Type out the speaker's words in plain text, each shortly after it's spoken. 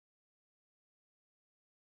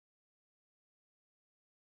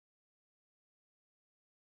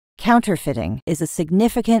Counterfeiting is a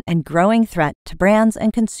significant and growing threat to brands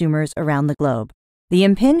and consumers around the globe. The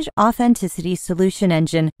Impinj Authenticity solution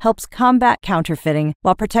engine helps combat counterfeiting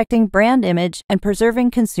while protecting brand image and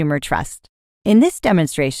preserving consumer trust. In this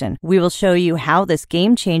demonstration, we will show you how this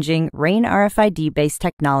game-changing RAIN RFID-based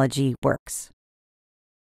technology works.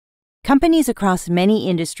 Companies across many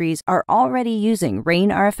industries are already using RAIN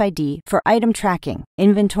RFID for item tracking,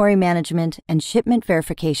 inventory management, and shipment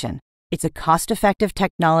verification. It's a cost-effective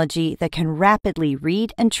technology that can rapidly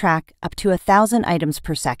read and track up to 1,000 items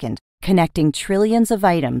per second, connecting trillions of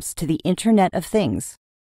items to the Internet of Things.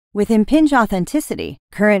 With Impinj Authenticity,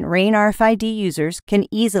 current RAIN RFID users can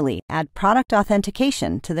easily add product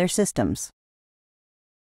authentication to their systems.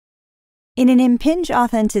 In an Impinj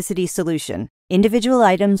Authenticity solution, individual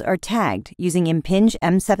items are tagged using Impinj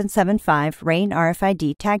M775 RAIN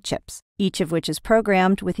RFID tag chips, each of which is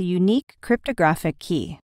programmed with a unique cryptographic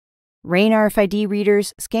key. RAIN RFID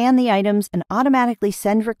readers scan the items and automatically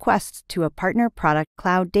send requests to a partner product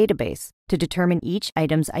cloud database to determine each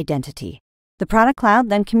item's identity. The product cloud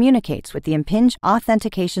then communicates with the Impinj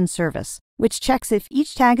Authentication service, which checks if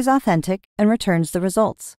each tag is authentic and returns the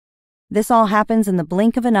results. This all happens in the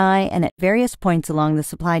blink of an eye and at various points along the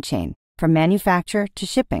supply chain, from manufacture to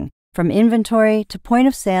shipping, from inventory to point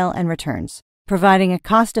of sale and returns, providing a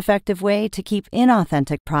cost-effective way to keep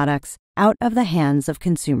inauthentic products out of the hands of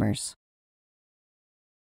consumers.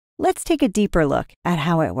 Let's take a deeper look at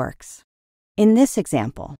how it works. In this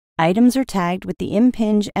example, items are tagged with the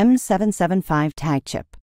Impinj M775 tag chip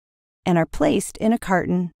and are placed in a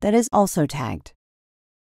carton that is also tagged.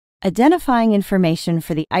 Identifying information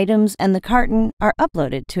for the items and the carton are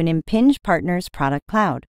uploaded to an Impinj partner's product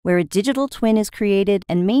cloud, where a digital twin is created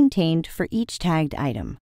and maintained for each tagged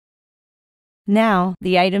item. Now,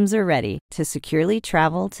 the items are ready to securely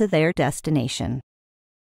travel to their destination.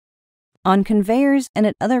 On conveyors and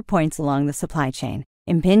at other points along the supply chain,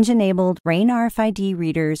 Impinj-enabled RAIN RFID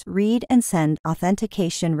readers read and send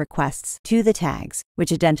authentication requests to the tags,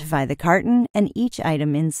 which identify the carton and each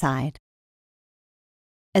item inside.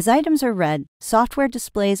 As items are read, software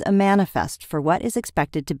displays a manifest for what is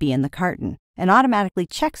expected to be in the carton and automatically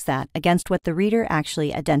checks that against what the reader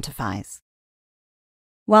actually identifies.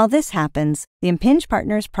 While this happens, the Impinj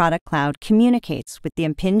Partners Product Cloud communicates with the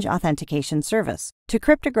Impinj Authentication service to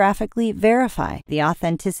cryptographically verify the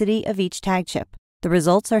authenticity of each tag chip. The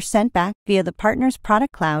results are sent back via the partner's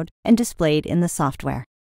product cloud and displayed in the software.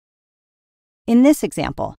 In this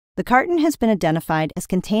example, the carton has been identified as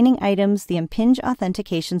containing items the Impinj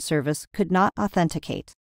Authentication service could not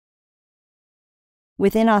authenticate.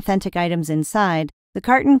 With inauthentic items inside, the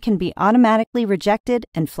carton can be automatically rejected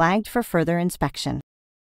and flagged for further inspection.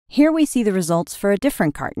 Here we see the results for a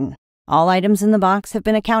different carton. All items in the box have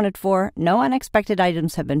been accounted for, no unexpected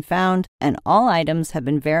items have been found, and all items have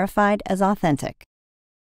been verified as authentic.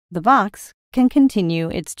 The box can continue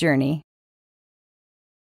its journey.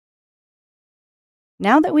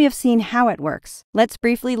 Now that we have seen how it works, let's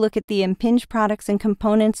briefly look at the Impinj products and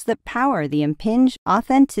components that power the Impinj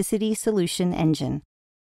Authenticity solution engine.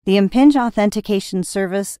 The Impinj Authentication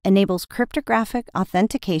service enables cryptographic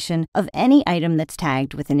authentication of any item that's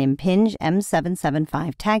tagged with an Impinj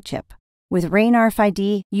M775 tag chip. With RAIN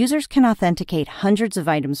RFID, users can authenticate hundreds of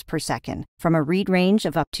items per second from a read range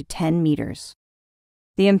of up to 10 meters.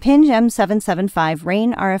 The Impinj M775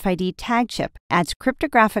 RAIN RFID tag chip adds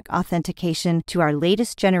cryptographic authentication to our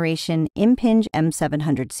latest generation Impinj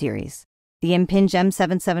M700 series. The Impinj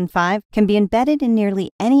M775 can be embedded in nearly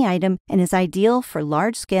any item and is ideal for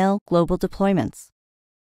large-scale global deployments.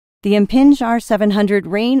 The Impinj R700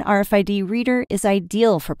 RAIN RFID reader is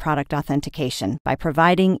ideal for product authentication by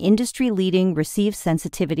providing industry-leading receive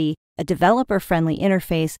sensitivity, a developer-friendly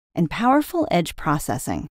interface, and powerful edge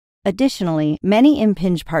processing. Additionally, many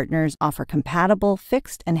Impinj partners offer compatible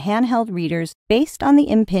fixed and handheld readers based on the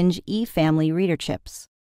Impinj E-family reader chips.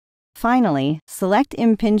 Finally, select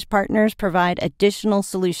Impinj partners provide additional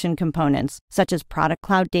solution components, such as product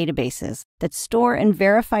cloud databases, that store and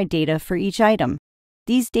verify data for each item.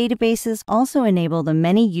 These databases also enable the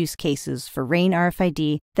many use cases for RAIN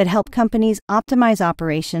RFID that help companies optimize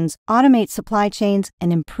operations, automate supply chains,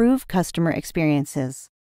 and improve customer experiences.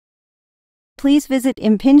 Please visit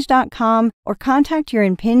impinj.com or contact your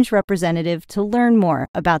Impinj representative to learn more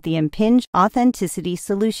about the Impinj Authenticity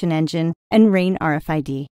solution engine and RAIN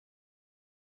RFID.